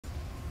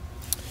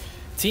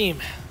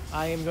Team,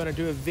 I am going to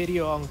do a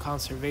video on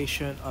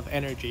conservation of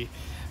energy,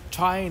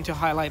 trying to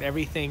highlight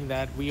everything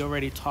that we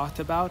already talked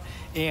about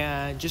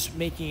and just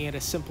making it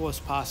as simple as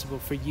possible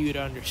for you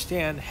to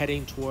understand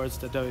heading towards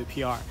the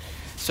WPR.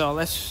 So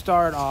let's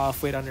start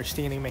off with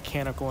understanding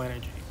mechanical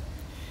energy.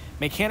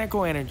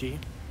 Mechanical energy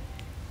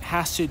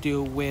has to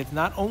do with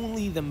not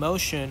only the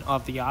motion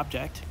of an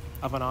object,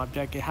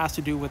 it has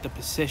to do with the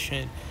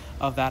position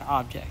of that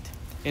object.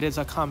 It is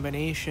a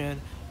combination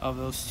of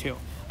those two.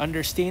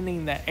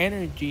 Understanding that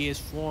energy is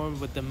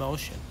formed with the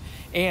motion,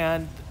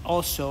 and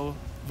also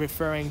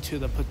referring to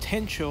the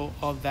potential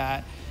of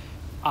that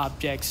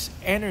object's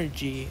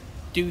energy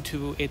due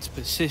to its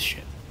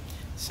position.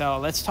 So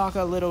let's talk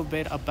a little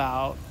bit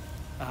about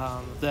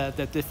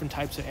the different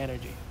types of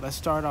energy. Let's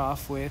start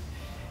off with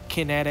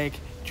kinetic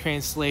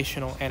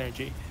translational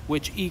energy,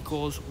 which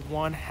equals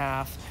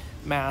 1/2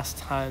 mass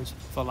times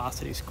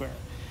velocity squared.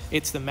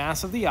 It's the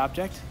mass of the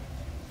object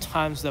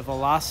times the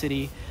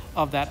velocity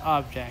of that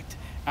object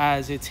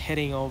as it's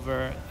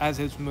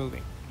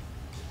moving.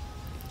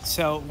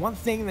 So one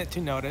thing that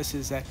to notice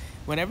is that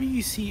whenever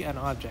you see an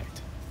object,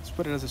 let's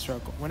put it as a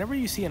circle, whenever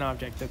you see an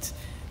object that's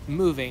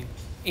moving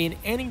in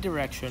any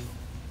direction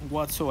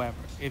whatsoever,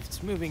 if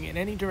it's moving in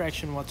any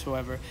direction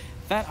whatsoever,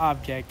 that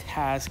object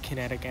has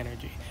kinetic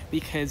energy,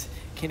 because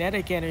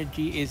kinetic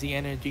energy is the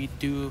energy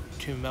due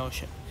to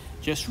motion.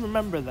 Just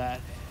remember that.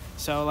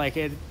 So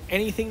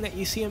anything that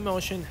you see in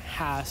motion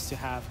has to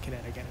have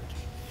kinetic energy.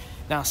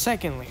 Now,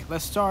 secondly,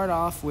 let's start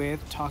off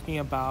with talking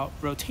about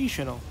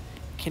rotational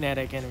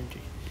kinetic energy.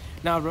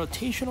 Now,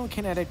 rotational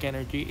kinetic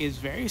energy is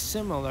very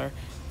similar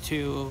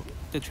to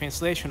the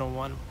translational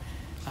one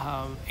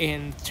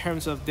in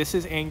terms of this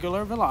is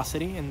angular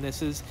velocity and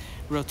this is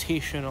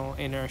rotational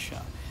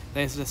inertia.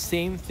 There's the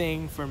same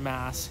thing for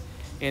mass.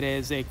 It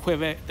is the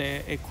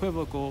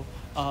equivocal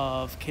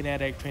of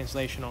kinetic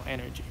translational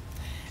energy.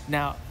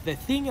 Now, the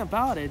thing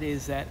about it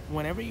is that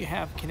whenever you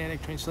have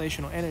kinetic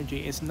translational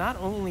energy, it's not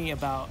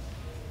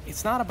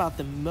about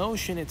the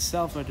motion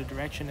itself or the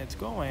direction it's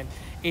going,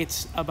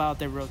 it's about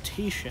the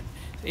rotation.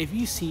 If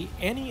you see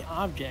any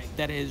object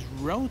that is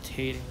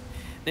rotating,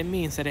 that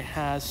means that it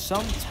has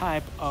some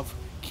type of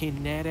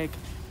kinetic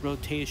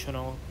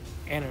rotational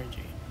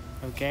energy,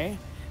 okay?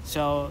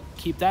 So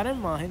keep that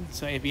in mind.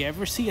 So if you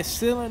ever see a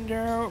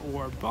cylinder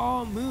or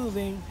ball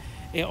moving,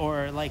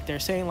 or like they're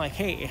saying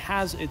hey,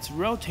 it's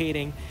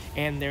rotating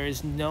and there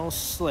is no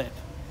slip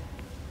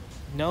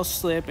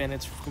and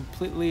it's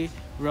completely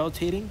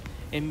rotating,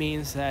 it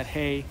means that,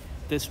 hey,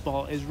 this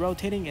ball is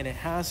rotating and it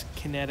has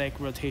kinetic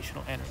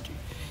rotational energy.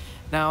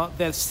 Now,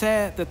 the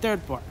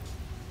third part,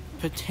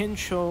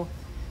 potential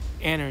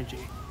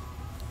energy.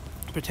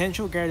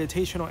 Potential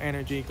gravitational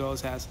energy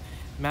goes as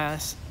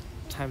mass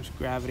times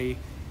gravity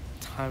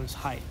times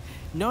height.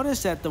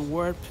 Notice that the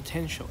word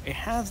potential, it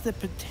has the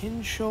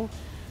potential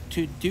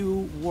to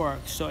do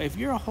work. So if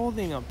you're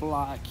holding a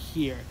block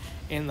here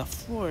and the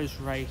floor is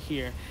right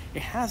here,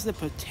 it has the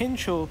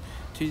potential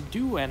to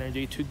do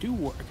energy, to do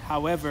work.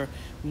 However,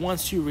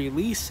 once you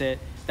release it,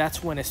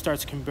 that's when it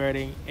starts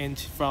converting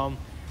from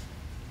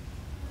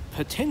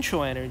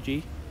potential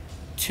energy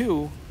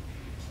to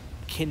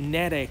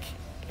kinetic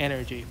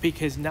energy,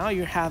 because now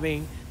you're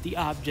having the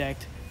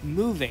object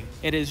moving.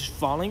 It is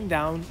falling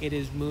down, it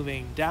is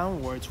moving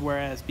downwards,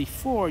 whereas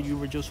before you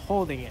were just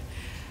holding it.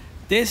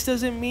 This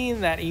doesn't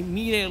mean that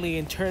immediately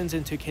it turns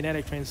into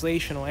kinetic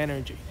translational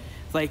energy.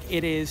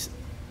 It is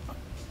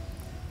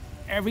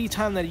every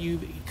time that you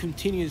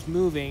continues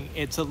moving,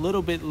 it's a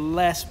little bit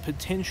less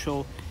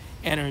potential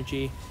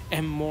energy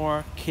and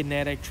more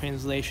kinetic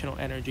translational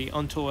energy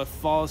until it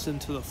falls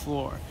into the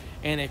floor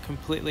and it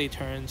completely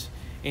turns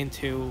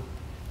into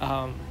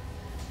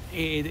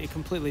it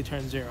completely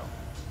turns zero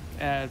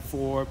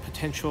for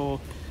potential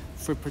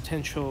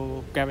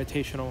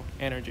gravitational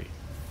energy.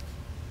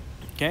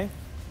 Okay.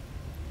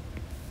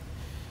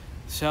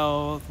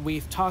 So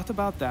we've talked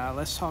about that.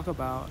 Let's talk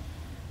about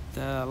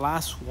the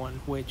last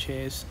one, which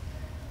is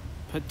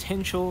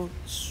potential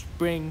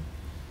spring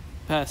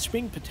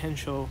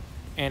potential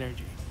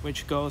energy,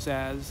 which goes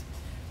as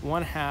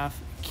 1/2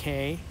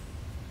 k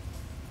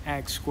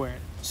x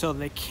squared. So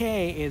the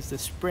k is the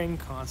spring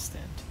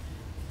constant.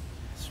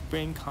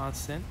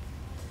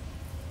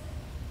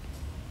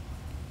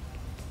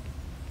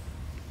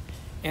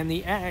 And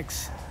the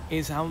x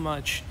is how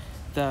much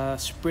the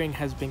spring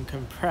has been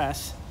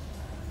compressed.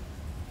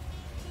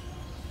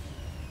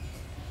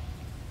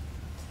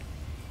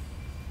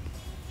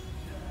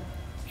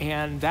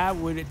 And that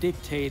would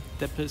dictate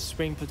the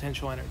spring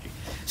potential energy.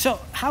 So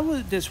how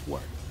would this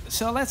work?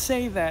 So let's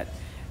say that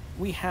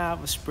we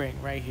have a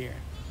spring right here.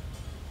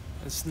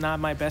 It's not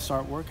my best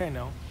artwork, I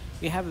know.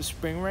 We have a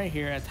spring right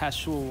here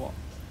attached to a wall,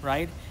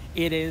 right?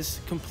 It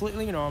is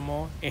completely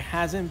normal. It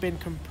hasn't been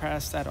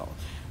compressed at all.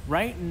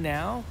 Right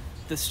now,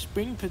 the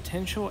spring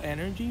potential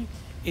energy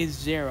is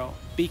 0,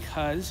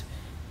 because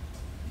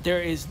there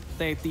is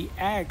the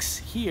x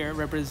here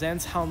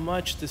represents how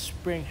much the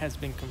spring has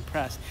been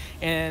compressed,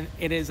 and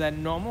it is at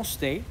normal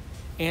state,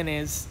 and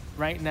is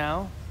right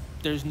now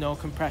there's no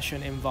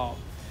compression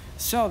involved.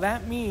 So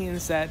that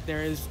means that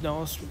there is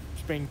no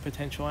spring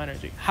potential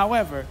energy.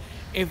 However,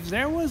 if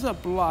there was a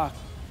block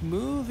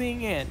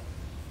moving in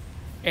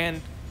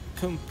and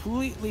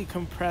completely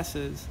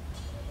compresses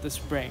the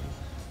spring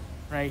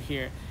right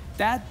here,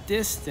 that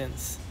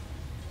distance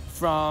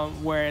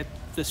from where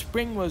the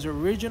spring was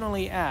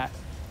originally at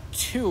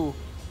to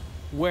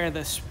where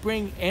the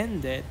spring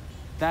ended,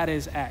 that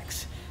is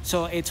x.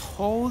 So it's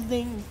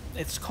holding,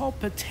 it's called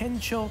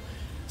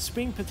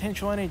spring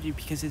potential energy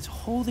because it's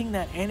holding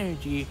that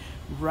energy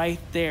right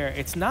there.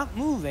 It's not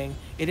moving.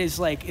 It is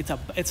like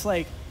it's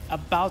like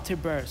about to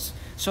burst.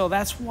 So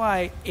that's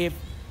why if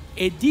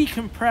it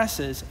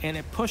decompresses and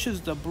it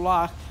pushes the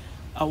block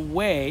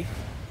away,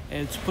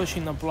 it's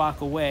pushing the block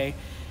away,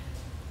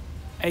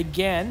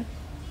 again,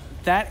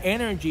 that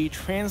energy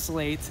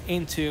translates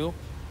into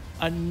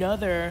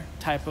another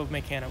type of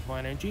mechanical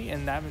energy,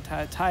 and that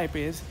type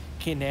is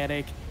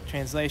kinetic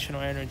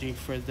translational energy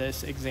for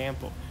this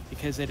example,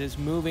 because it is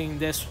moving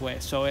this way.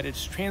 So it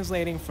is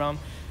translating from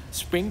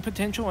spring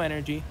potential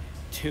energy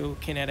to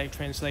kinetic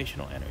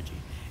translational energy.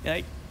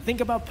 Like, think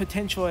about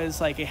potential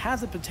as like it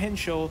has the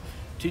potential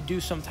to do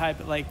some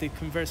type, like to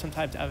convert some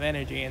type of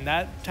energy, and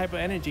that type of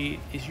energy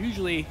is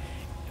usually,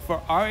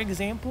 for our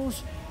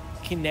examples,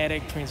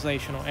 kinetic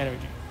translational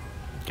energy.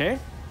 Okay?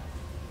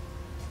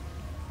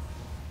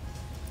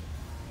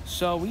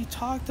 So we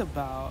talked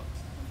about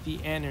the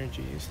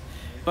energies,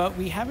 but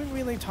we haven't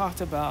really talked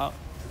about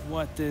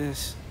what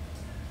this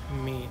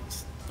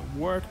means. The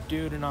work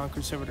due to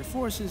non-conservative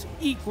forces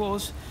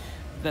equals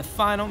the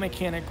final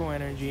mechanical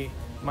energy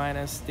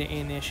minus the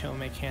initial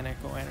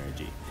mechanical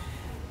energy.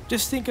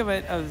 Just think of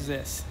it as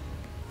this.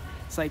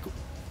 It's like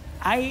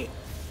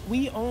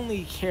we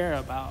only care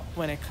about,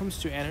 when it comes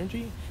to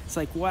energy, it's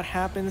like what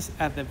happens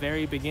at the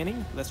very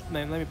beginning. Let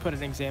me put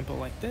an example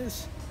like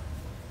this.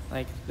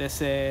 Like,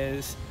 this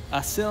is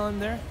a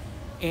cylinder,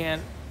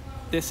 and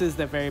this is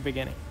the very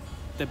beginning,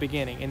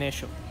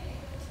 initial.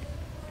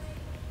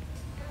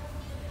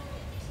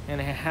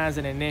 And it has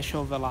an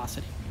initial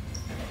velocity.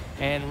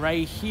 And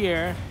right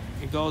here,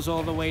 it goes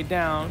all the way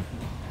down,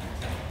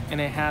 and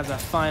it has a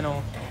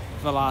final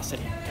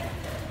velocity.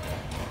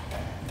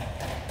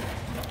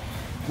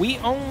 We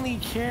only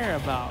care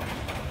about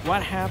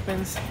what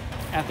happens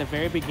at the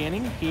very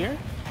beginning here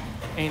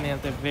and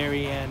at the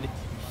very end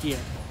here.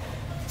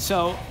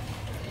 So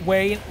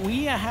we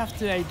have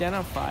to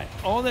identify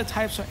all the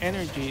types of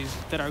energies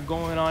that are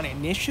going on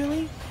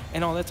initially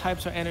and all the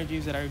types of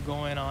energies that are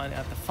going on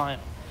at the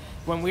final.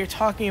 When we're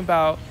talking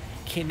about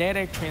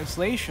kinetic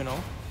translational,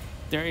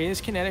 there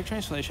is kinetic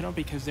translational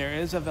because there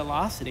is a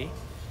velocity,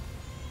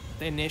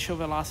 the initial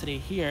velocity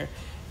here.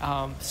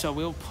 So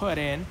we'll put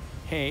in,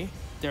 hey,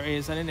 there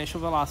is an initial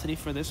velocity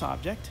for this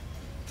object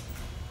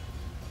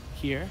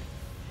here.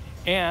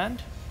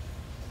 And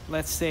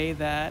let's say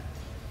that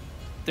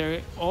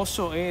there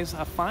also is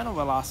a final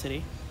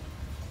velocity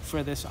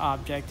for this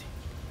object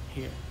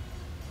here.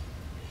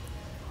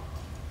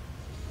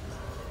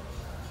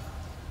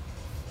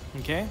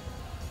 Okay?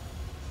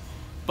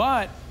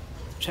 But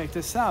check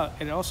this out,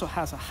 it also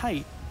has a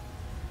height.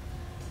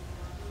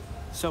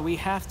 So we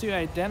have to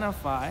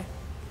identify,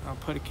 I'll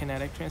put a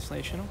kinetic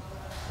translational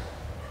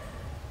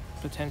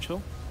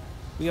potential.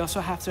 We also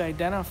have to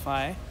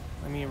identify,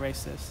 let me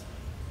erase this.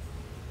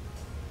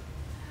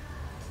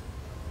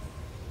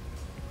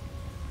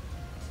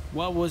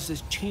 What was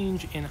this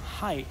change in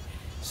height?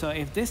 So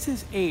if this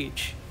is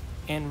h,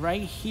 and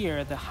right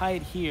here, the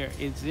height here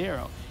is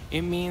 0,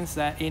 it means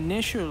that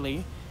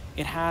initially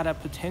it had a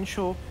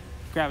potential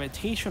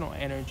gravitational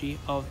energy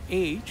of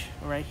h,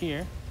 right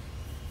here,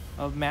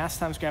 of mass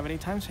times gravity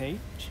times h.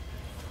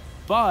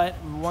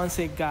 But once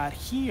it got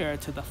here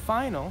to the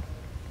final,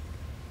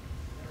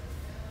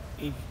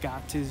 it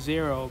got to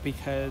 0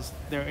 because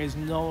there is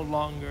no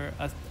longer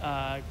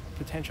a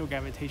potential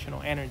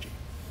gravitational energy.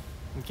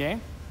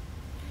 Okay?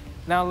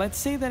 Now let's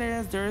say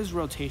that there is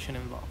rotation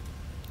involved,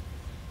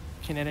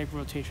 kinetic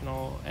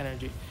rotational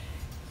energy.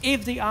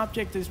 If the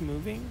object is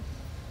moving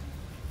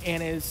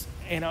and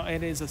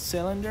it is a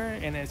cylinder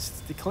and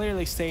it's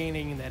clearly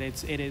stating that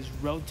it is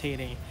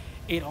rotating,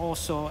 it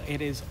also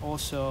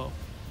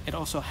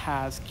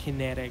has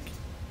kinetic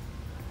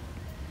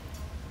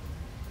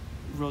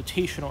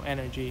rotational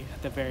energy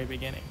at the very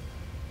beginning,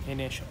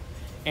 initial.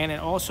 And it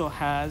also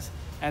has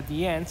at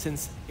the end,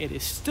 since it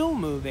is still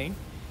moving,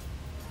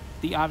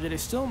 the object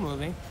is still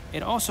moving,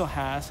 it also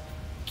has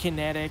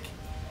kinetic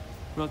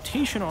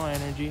rotational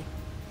energy,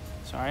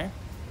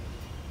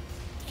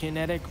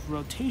 kinetic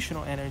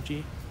rotational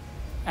energy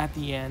at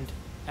the end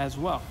as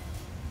well.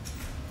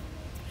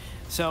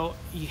 So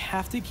you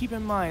have to keep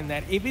in mind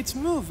that if it's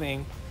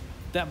moving,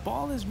 that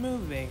ball is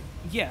moving,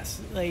 yes,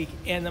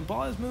 and the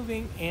ball is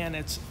moving and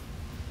it's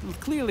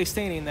clearly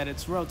stating that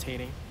it's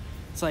rotating.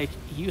 It's like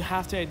you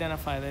have to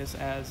identify this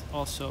as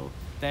also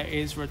there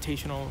is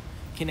rotational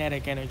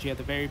kinetic energy at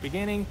the very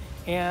beginning,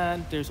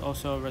 and there's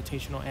also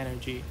rotational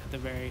energy at the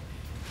very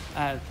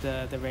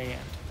end.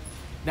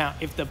 Now,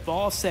 if the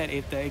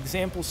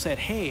example said,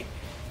 hey,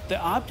 the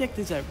object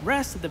is at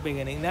rest at the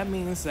beginning, that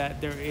means that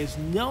there is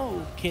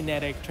no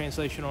kinetic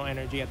translational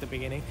energy at the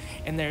beginning,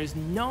 and there is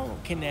no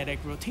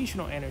kinetic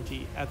rotational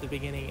energy at the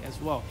beginning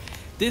as well.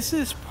 This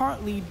is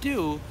partly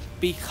due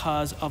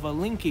because of a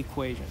link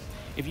equation.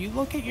 If you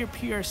look at your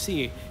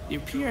PRC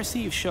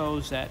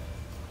shows that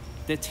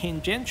the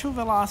tangential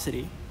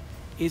velocity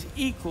is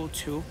equal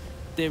to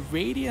the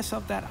radius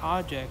of that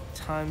object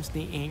times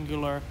the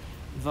angular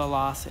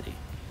velocity.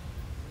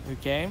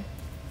 Okay?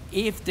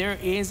 If there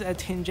is a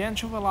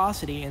tangential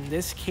velocity, in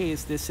this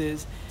case, this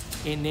is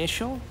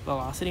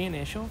velocity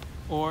initial,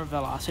 or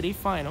velocity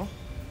final,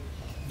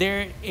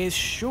 there is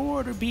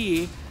sure to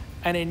be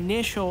an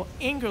initial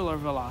angular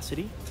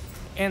velocity,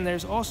 and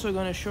there's also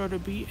going to sure to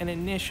be an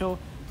initial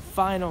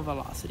final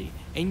velocity.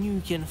 And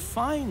you can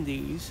find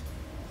these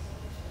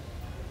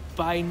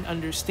by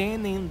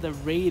understanding the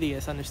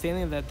radius,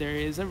 understanding that there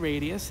is a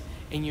radius,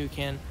 and you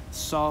can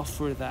solve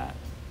for that.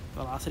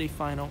 Velocity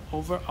final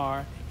over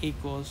r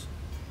equals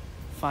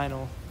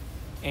final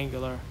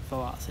angular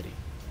velocity.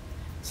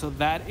 So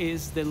that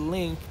is the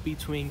link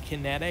between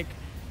kinetic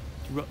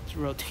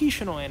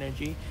rotational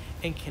energy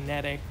and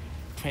kinetic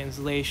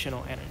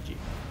translational energy.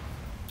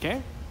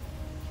 Okay?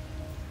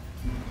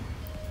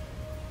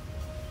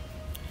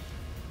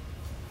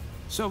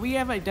 So we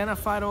have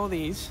identified all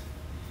these,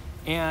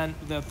 and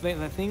the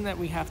thing that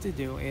we have to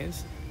do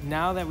is,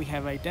 now that we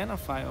have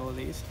identified all of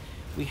these,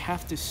 we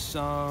have to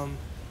sum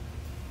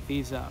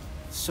these up.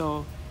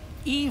 So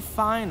E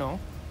final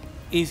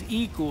is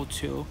equal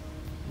to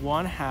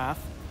 1/2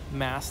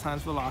 mass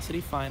times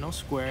velocity final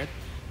squared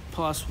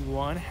plus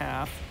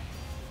 1/2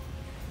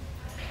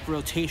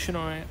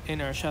 rotational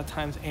inertia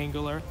times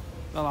angular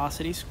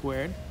velocity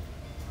squared,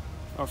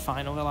 or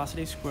final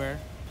velocity squared,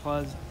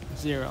 plus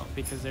 0,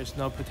 because there's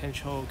no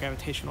potential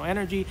gravitational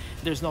energy.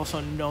 There's also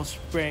no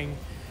spring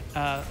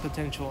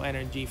potential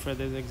energy for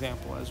this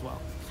example as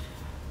well.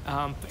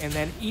 And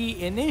then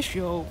E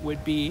initial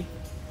would be,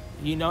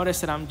 you notice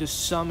that I'm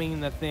just summing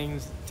the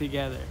things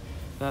together,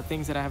 the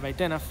things that I have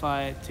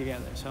identified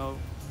together. So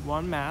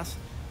 1 mass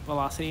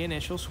velocity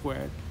initial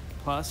squared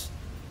plus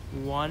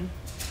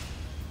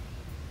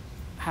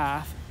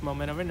 1/2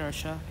 moment of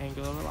inertia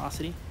angular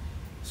velocity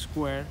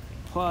squared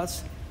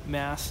plus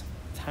mass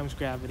times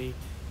gravity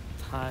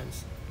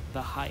times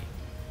the height.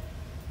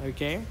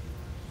 Okay?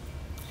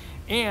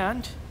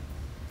 And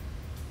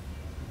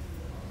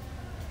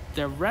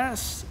the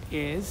rest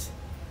is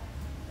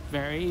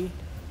very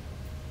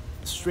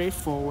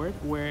straightforward,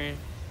 where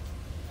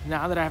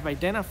now that I've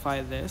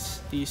identified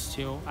these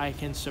two, I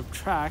can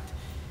subtract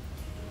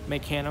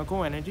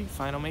mechanical energy,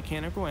 final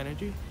mechanical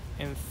energy,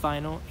 and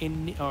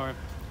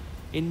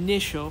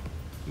initial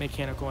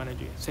mechanical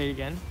energy. Say it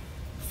again.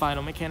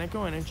 Final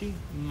mechanical energy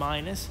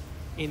minus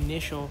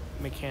initial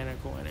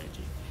mechanical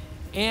energy.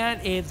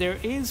 And if there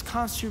is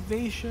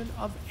conservation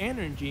of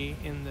energy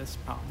in this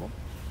problem,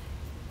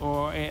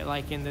 or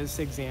like in this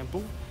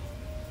example,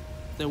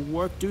 the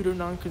work due to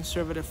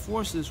non-conservative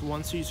forces,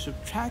 once you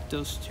subtract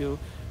those two,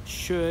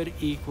 should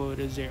equal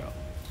to 0.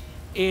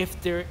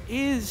 If there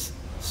is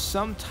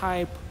some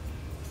type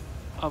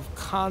of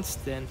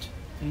constant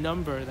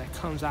number that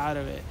comes out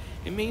of it,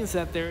 it means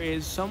that there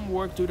is some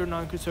work due to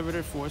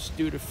non-conservative force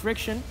due to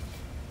friction,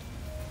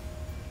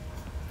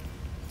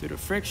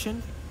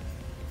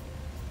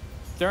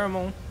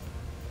 thermal,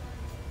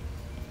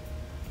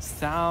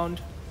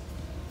 sound,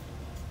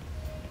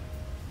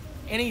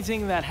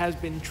 anything that has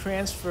been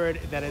transferred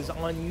that is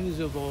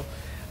unusable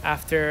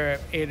after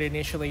it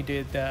initially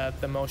did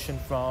the motion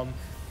from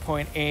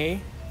point A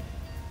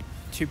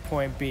to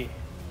point B.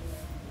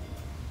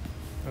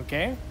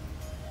 Okay?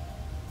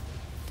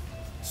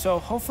 So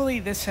hopefully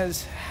this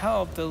has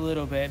helped a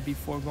little bit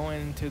before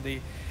going into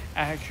the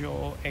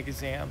actual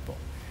example.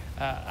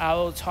 I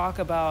will talk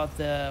about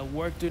the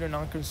work due to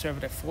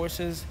non-conservative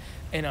forces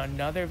in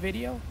another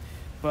video,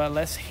 but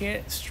let's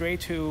hit straight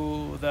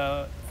to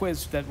the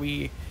quiz that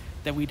we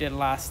did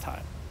last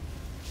time.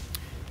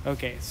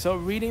 Okay, so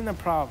reading the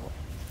problem.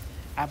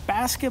 A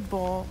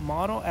basketball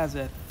model as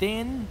a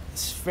thin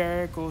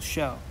spherical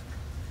shell.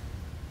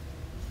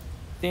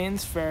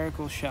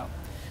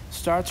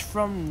 Starts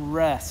from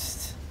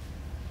rest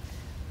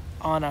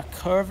on a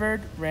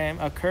curved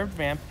ramp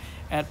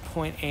at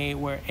point A,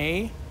 where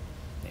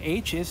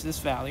H is this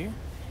value,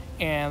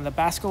 and the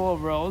basketball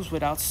rolls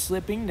without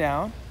slipping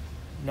down,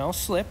 no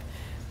slip,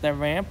 the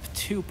ramp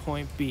to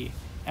point B.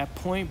 At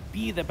point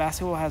B, the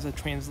basketball has a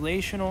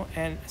translational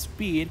and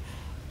speed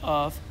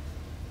of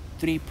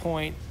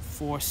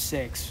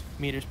 3.46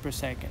 meters per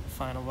second.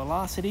 Final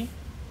velocity.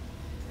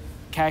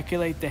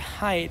 Calculate the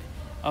height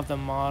of the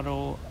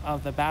model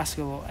of the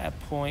basketball at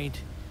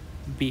point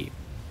B.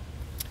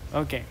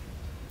 Okay,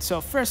 so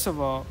first of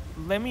all,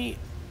 let me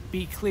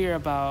be clear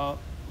about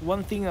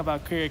one thing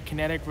about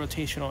kinetic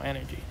rotational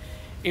energy.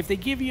 If they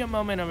give you a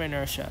moment of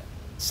inertia,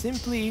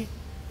 simply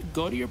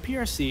go to your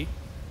PRC,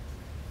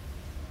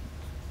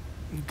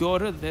 go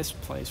to this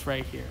place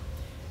right here,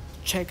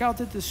 check out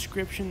the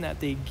description that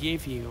they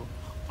give you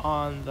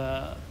on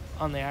the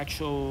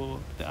actual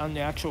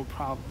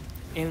problem,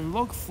 and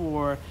look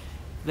for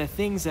the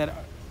things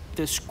that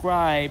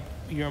describe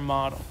your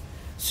model.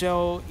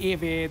 So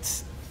if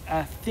it's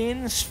a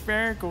thin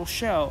spherical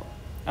shell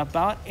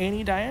about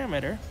any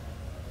diameter,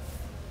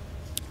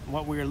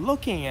 what we're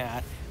looking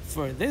at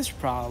for this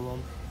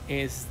problem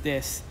is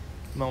this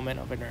moment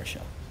of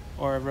inertia,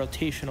 or a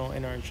rotational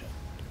inertia.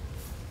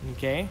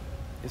 Okay,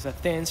 it's a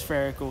thin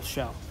spherical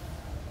shell.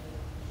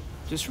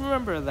 Just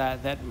remember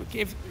that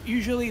if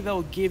usually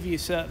they'll give you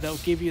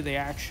the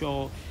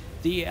actual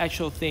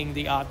thing,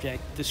 the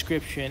object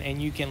description,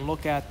 and you can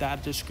look at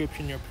that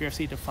description in your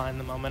PRC to find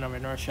the moment of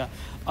inertia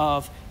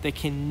of the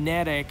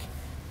kinetic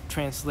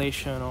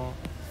translational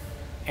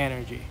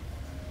energy.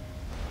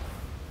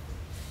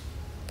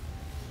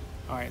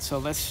 All right, so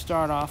let's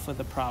start off with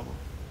the problem.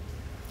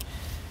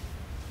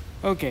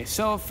 Okay,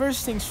 so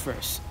first things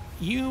first,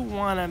 you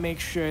want to make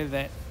sure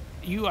that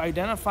you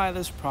identify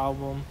this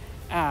problem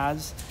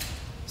as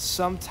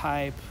some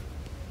type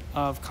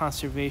of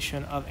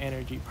conservation of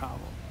energy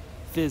problem.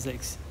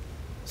 Physics,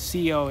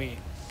 COE.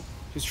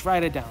 Just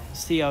write it down,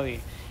 COE.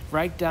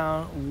 Write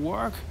down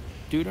work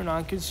due to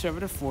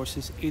non-conservative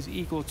forces is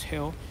equal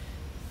to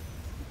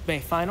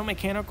final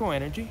mechanical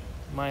energy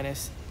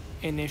minus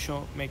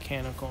initial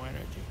mechanical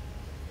energy.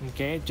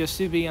 Okay, just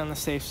to be on the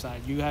safe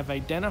side. You have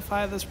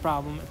identified this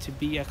problem to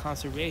be a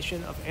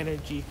conservation of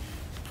energy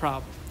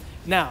problem.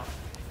 Now,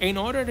 in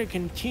order to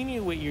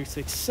continue with your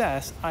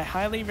success, I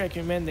highly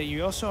recommend that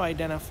you also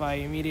identify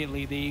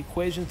immediately the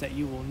equations that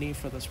you will need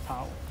for this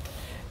problem.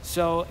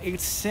 So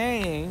it's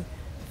saying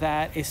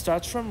that it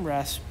starts from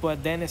rest,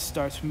 but then it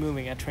starts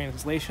moving at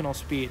translational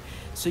speed.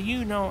 So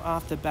you know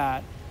off the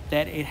bat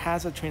that it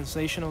has a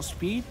translational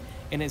speed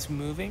and it's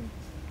moving.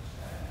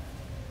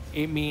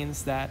 It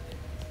means that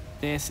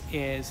this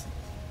is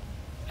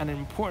an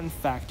important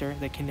factor,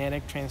 the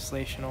kinetic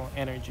translational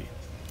energy.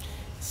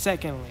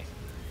 Secondly,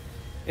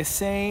 it's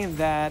saying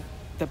that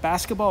the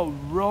basketball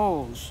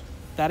rolls.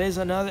 That is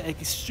another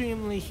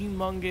extremely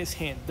humongous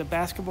hint. The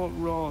basketball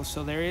rolls,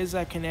 so there is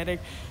a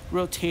kinetic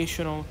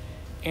rotational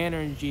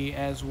energy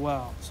as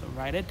well. So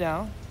write it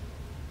down.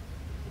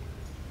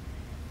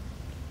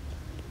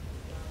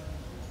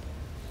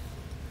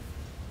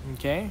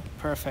 Okay,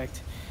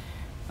 perfect.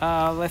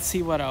 Let's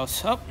see what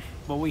else. Oh,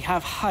 but we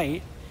have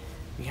height.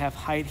 We have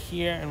height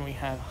here and we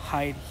have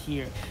height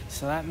here.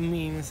 So that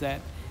means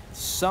that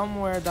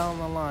somewhere down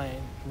the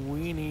line,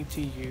 we need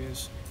to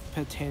use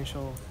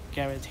potential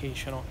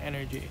gravitational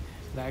energy.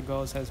 That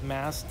goes as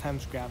mass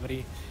times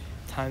gravity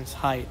times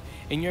height.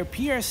 And your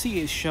PRC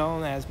is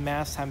shown as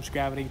mass times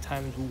gravity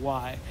times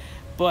y.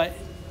 But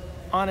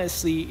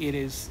honestly, it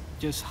is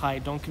just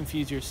height. Don't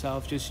confuse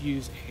yourself. Just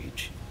use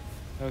h.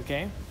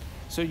 Okay?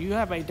 So you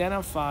have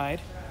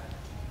identified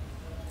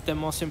the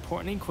most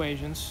important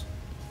equations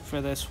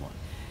for this one.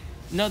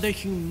 Another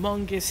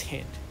humongous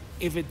hint.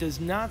 If it does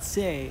not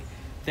say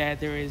that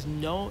there is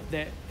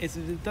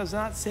it does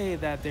not say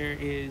that there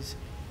is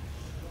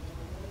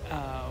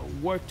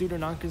work due to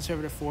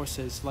non-conservative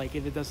forces, like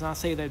if it does not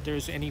say that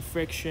there's any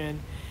friction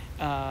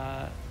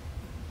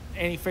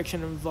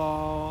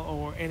involved,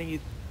 or any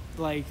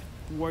like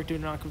work due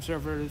to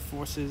non-conservative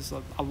forces,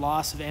 like a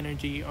loss of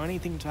energy or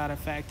anything to that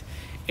effect,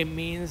 it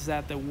means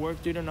that the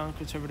work due to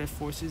non-conservative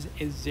forces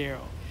is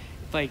 0.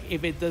 Like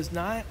if it does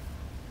not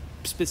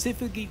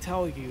specifically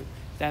tell you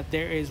that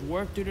there is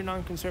work due to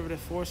non-conservative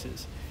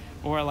forces,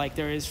 or like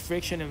there is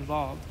friction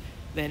involved,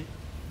 then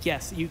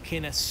yes, you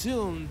can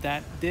assume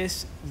that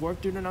this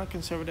work due to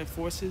non-conservative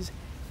forces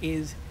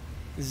is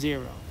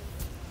 0.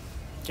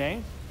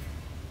 Okay?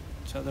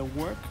 So the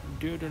work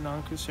due to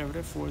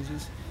non-conservative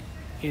forces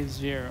is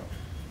 0.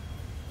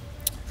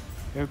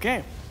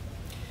 Okay.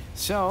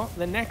 So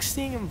the next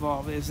thing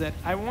involved is that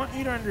I want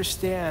you to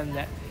understand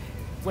that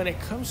when it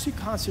comes to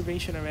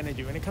conservation of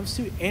energy, when it comes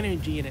to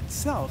energy in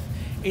itself,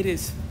 it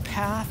is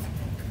path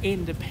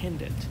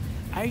independent.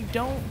 I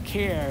don't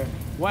care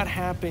what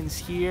happens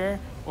here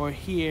or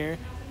here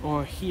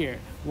or here.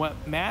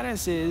 What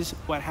matters is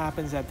what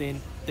happens at the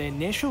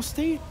initial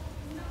state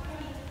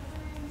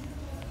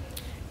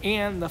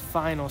and the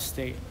final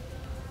state.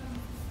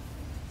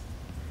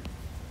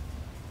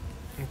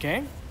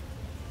 Okay?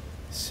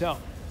 So,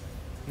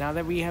 now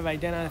that we have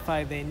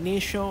identified the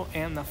initial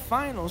and the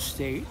final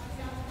state,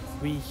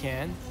 we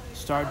can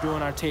start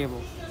doing our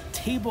table.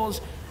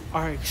 Tables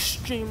are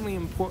extremely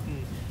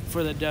important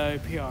for the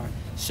WPR.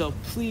 So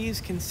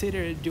please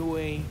consider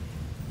doing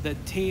the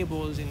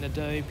tables in the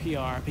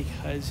WPR,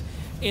 because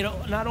it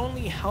not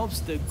only helps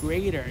the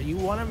grader, you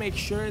want to make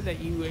sure that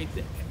you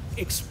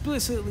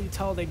explicitly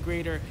tell the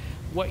grader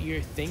what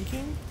you're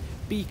thinking,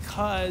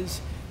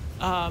 because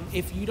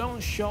if you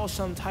don't show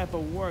some type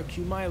of work,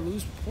 you might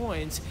lose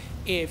points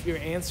if your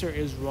answer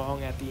is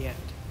wrong at the end.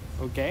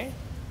 Okay?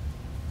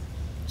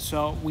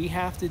 So we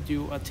have to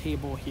do a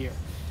table here.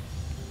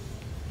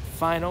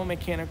 Final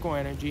mechanical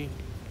energy,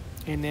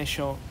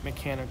 initial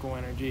mechanical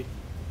energy.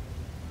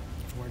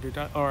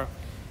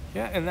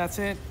 And that's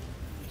it.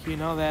 You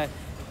know that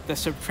the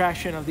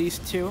subtraction of these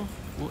two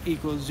will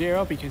equal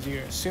 0 because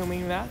you're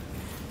assuming that.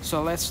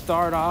 So let's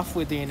start off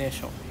with the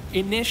initial.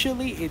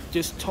 Initially, it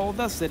just told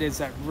us that it's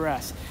at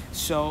rest.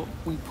 So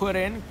we put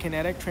in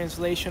kinetic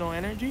translational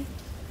energy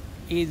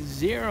is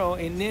 0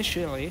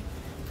 initially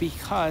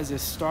because it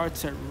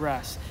starts at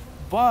rest.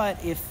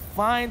 But it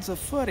finds a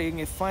footing,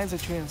 it finds a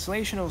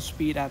translational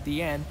speed at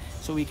the end,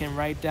 so we can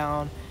write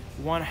down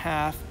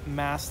 1/2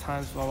 mass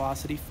times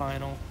velocity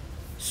final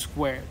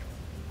squared.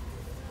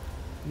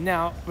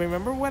 Now,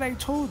 remember what I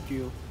told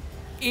you.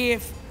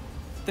 If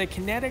the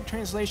kinetic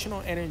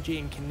translational energy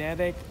and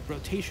kinetic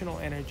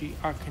rotational energy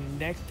are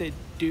connected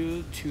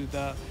due to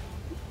the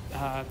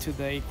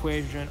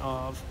equation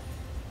of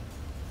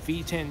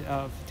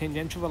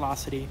tangential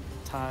velocity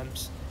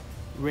times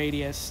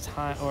radius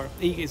time, or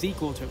is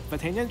equal to, but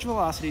tangential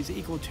velocity is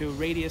equal to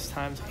radius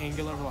times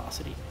angular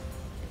velocity.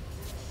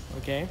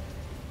 Okay?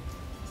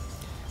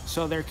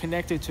 So they're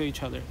connected to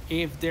each other.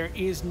 If there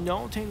is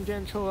no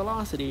tangential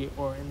velocity,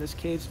 or in this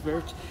case,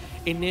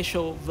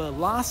 initial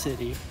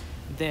velocity,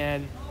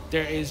 then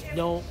there is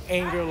no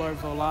angular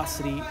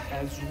velocity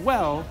as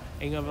well.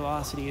 Angular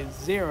velocity is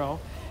 0.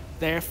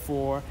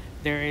 Therefore,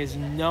 there is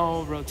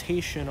no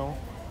rotational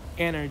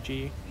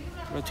energy,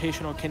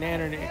 rotational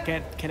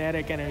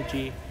kinetic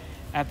energy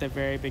at the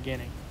very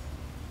beginning.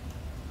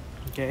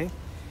 Okay?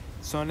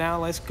 So now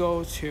let's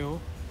go to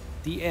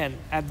the end.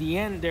 At the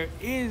end, there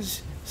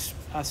is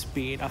a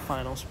speed, a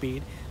final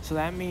speed. So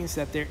that means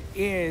that there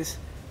is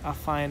a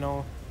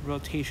final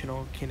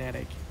rotational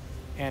kinetic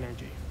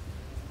energy.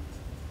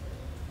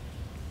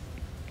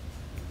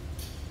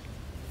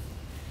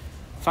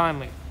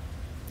 Finally,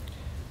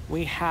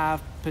 we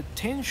have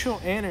potential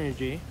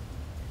energy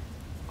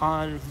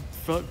on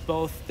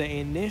both the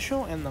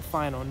initial and the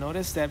final.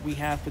 Notice that we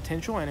have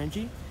potential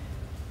energy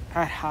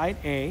at height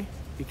A,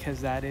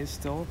 because that is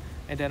still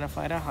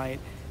identified at height.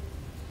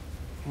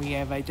 We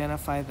have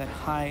identified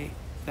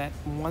that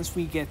once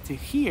we get to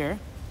here,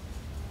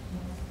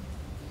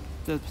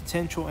 the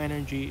potential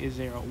energy is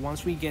 0.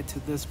 Once we get to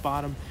this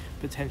bottom,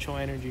 potential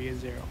energy is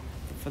 0.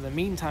 For the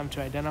meantime,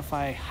 to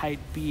identify height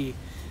B,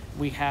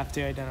 we have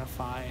to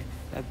identify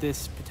that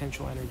this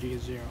potential energy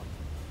is 0.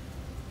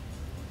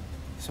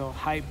 So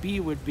height B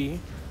would be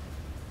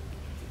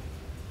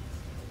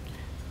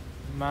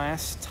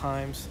mass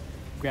times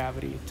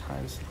gravity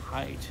times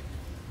height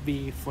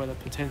B for the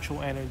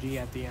potential energy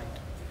at the end.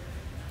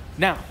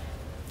 Now,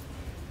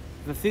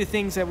 the few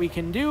things that we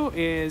can do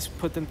is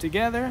put them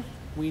together.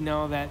 We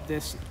know that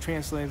this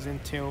translates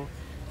into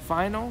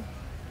final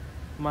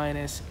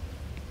minus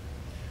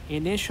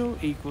initial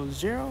equals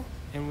 0,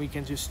 and we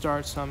can just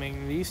start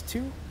summing these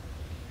two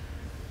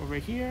over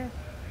here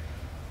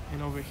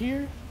and over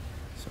here.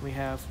 So we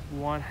have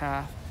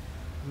 1/2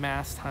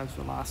 mass times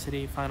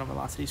velocity, final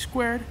velocity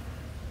squared,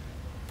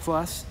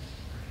 plus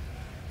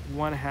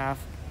 1/2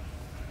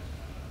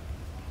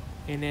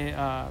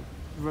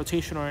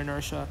 rotational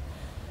inertia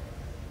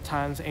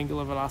times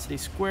angular velocity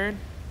squared,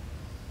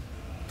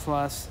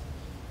 plus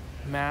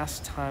mass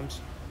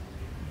times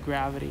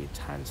gravity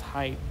times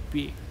height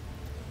B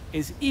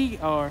is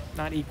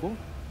not equal,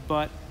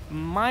 but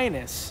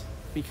minus,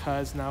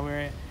 because now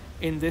we're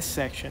in this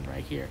section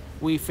right here.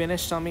 We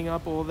finished summing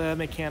up all the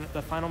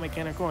final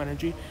mechanical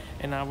energy,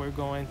 and now we're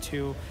going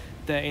to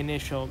the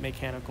initial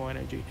mechanical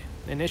energy.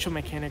 The initial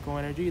mechanical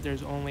energy,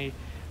 there's only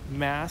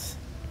mass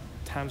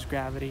times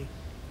gravity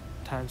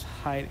times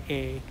height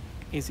A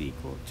is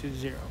equal to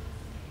 0.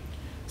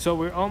 So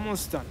we're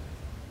almost done.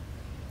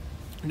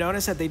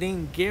 Notice that we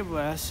didn't give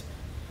us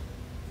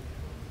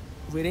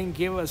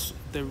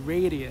the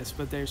radius,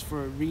 but there's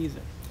for a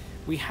reason.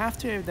 We have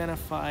to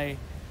identify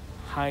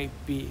height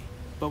B,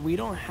 but we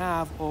don't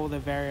have all the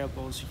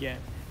variables yet.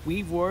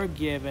 We were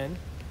given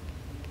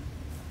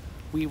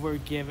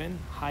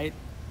height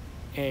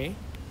A,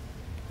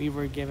 we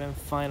were given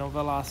final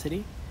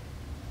velocity,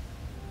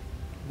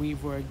 we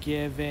were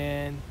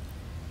given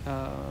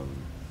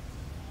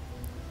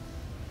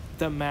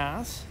the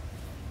mass,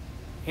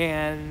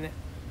 and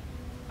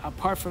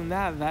apart from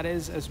that, that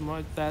is as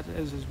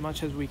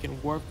much as we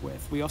can work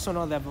with. We also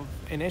know that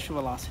initial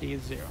velocity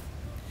is 0.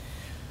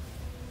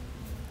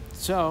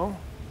 So,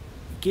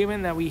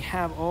 given that we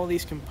have all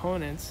these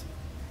components,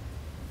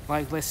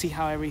 let's see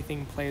how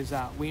everything plays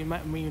out. We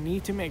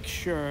need to make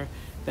sure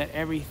that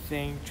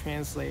everything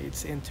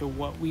translates into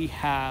what we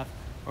have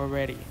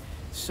already.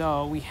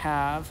 So we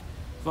have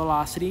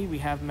velocity, we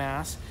have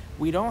mass,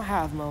 we don't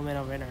have moment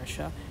of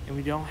inertia, and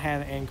we don't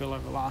have angular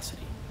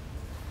velocity.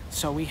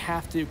 So we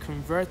have to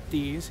convert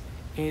these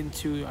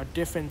into a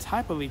different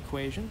type of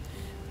equation.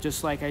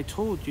 Just like I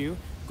told you,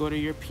 go to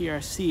your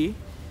PRC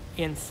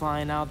and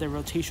find out the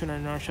rotational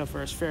inertia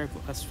for a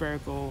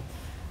spherical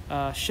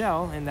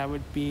shell, and that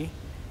would be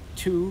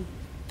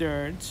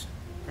 2/3,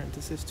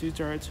 parenthesis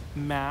 2/3,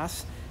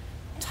 mass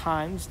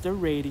times the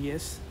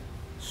radius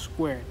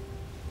squared.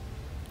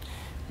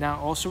 Now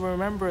also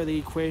remember the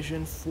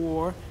equation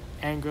for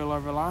angular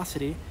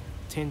velocity.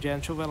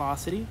 Tangential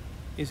velocity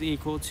is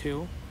equal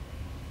to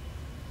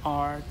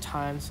r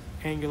times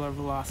angular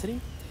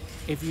velocity.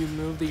 If you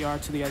move the r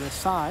to the other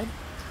side,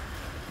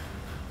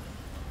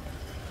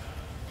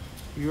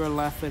 you're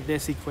left with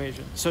this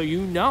equation. So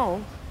you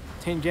know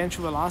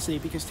tangential velocity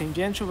because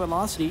tangential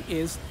velocity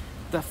is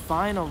the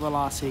final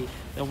velocity,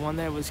 the one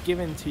that was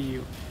given to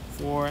you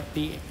for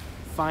the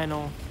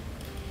final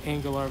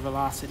angular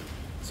velocity.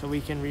 So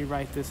we can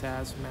rewrite this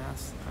as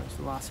mass times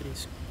velocity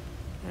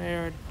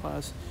squared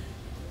plus,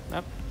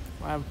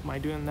 why am I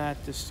doing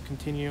that? Just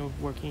continue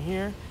working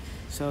here.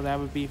 So that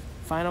would be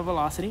final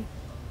velocity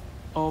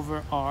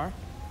over r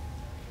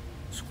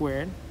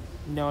squared.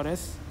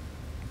 Notice,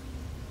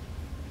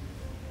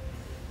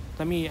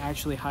 let me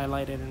actually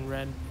highlight it in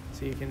red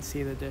so you can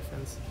see the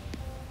difference.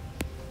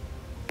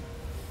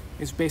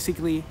 It's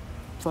basically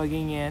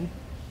plugging in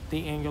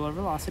the angular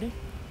velocity,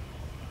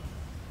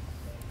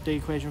 the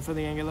equation for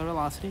the angular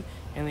velocity,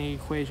 and the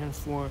equation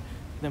for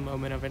the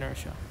moment of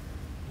inertia.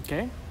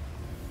 Okay?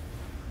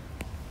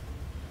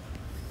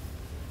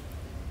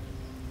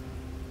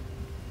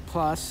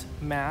 Plus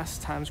mass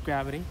times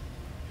gravity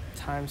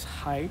times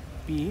height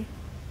b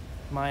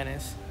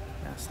minus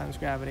mass times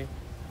gravity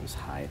times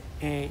height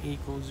a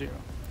equals 0.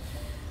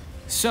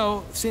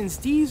 So since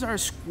these are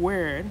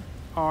squared,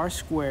 r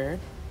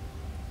squared,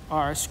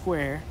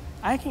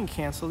 I can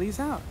cancel these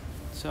out.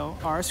 So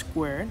r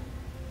squared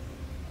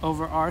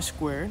over r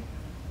squared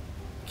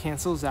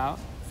cancels out.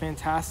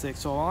 Fantastic.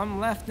 So all I'm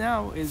left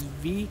now is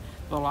v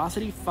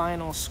velocity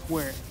final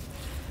squared.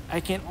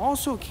 I can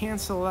also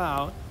cancel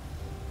out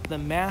the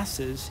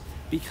masses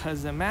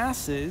because the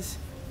masses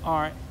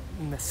are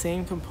in the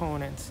same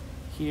components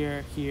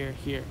here, here,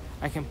 here.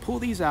 I can pull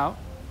these out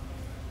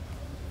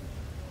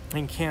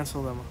and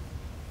cancel them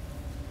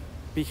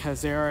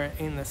because they are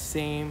in the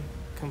same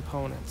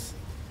components,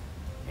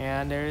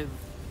 and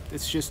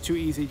it's just too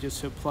easy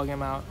just to plug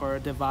them out or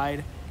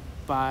divide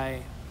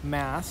by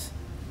mass,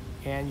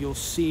 and you'll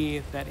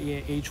see that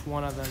each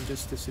one of them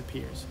just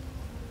disappears.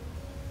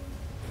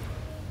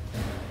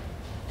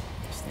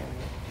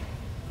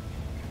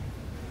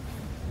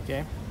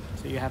 Okay,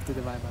 so you have to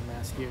divide by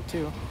mass here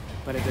too,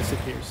 but it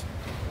disappears.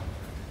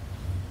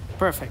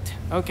 Perfect.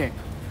 Okay,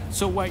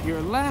 so what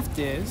you're left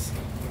is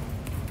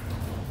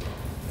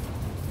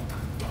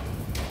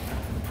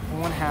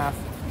 1/2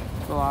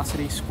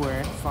 velocity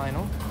squared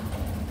final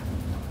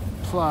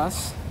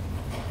plus,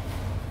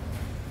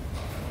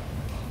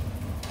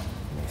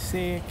 let me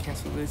see,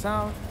 cancel this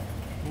out,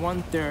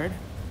 1/3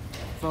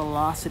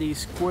 velocity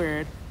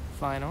squared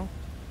final.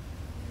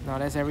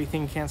 Notice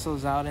everything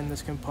cancels out in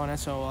this component,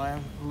 so all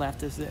I'm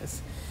left is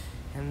this.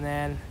 And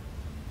then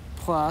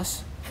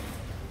plus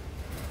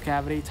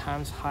gravity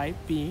times height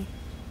b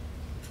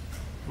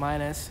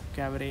minus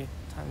gravity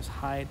times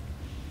height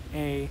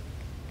a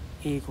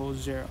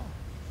equals 0.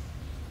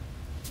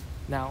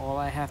 Now all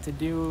I have to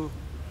do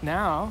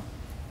now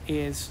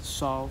is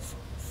solve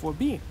for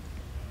b.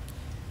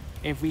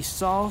 If we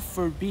solve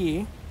for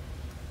b,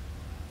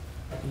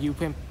 you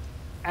can,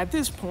 at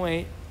this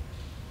point,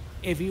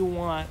 if you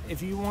want to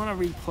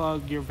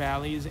replug your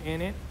values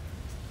in it,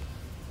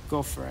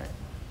 go for it.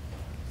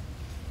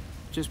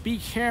 Just be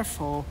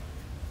careful,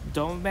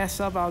 don't mess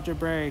up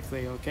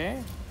algebraically,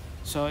 okay?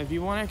 So if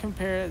you want to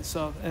compare it,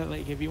 so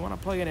like if you want to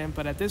plug it in,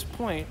 but at this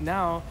point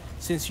now,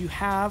 since you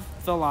have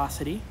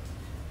velocity,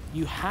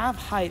 you have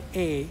height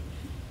a,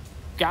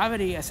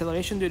 gravity,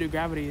 acceleration due to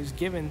gravity is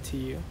given to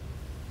you.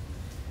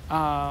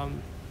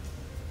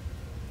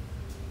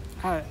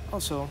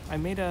 Also, I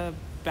made a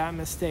bad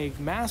mistake.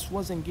 Mass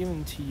wasn't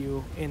given to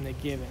you in the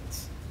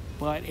givens,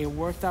 but it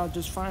worked out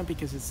just fine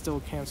because it's still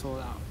canceled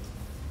out.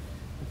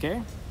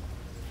 Okay?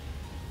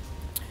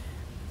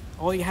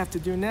 All you have to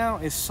do now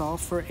is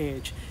solve for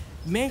age.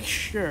 Make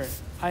sure,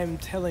 I'm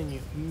telling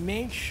you,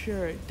 make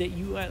sure that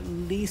you at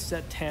least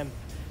attempt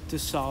to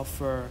solve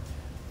for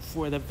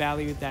the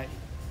value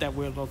that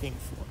we're looking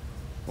for.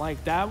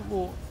 Like, that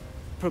will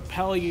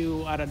propel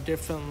you at a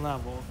different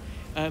level.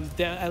 That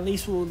at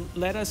least will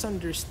let us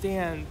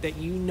understand that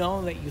you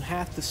know that you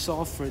have to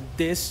solve for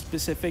this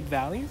specific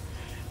value,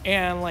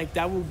 and like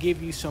that will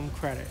give you some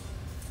credit.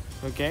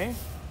 Okay,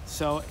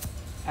 so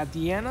at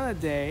the end of the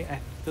day, I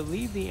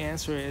believe the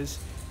answer is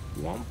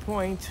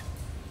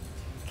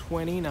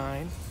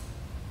 1.29.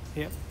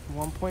 Yep,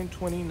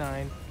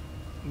 1.29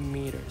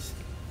 meters.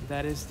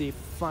 That is the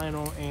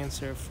final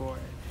answer for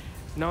it.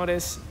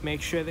 Notice,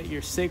 make sure that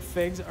your sig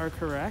figs are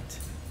correct.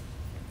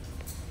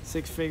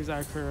 Sig figs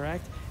are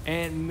correct.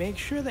 And make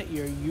sure that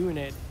your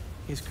unit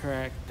is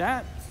correct.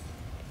 That,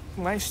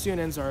 my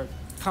students are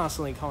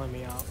constantly calling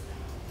me out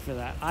for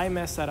that. I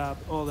mess that up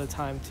all the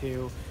time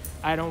too.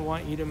 I don't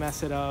want you to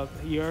mess it up.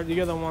 You're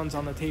the ones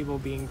on the table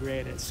being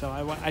graded. So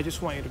I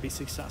just want you to be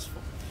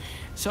successful.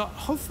 So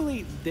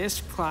hopefully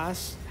this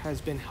class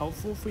has been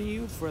helpful for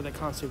you for the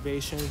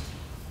conservation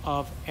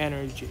of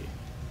energy.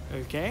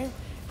 Okay?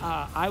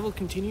 I will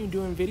continue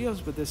doing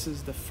videos, but this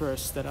is the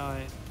first that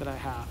I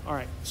have. All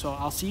right, so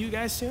I'll see you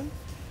guys soon.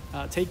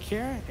 Take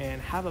care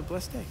and have a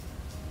blessed day.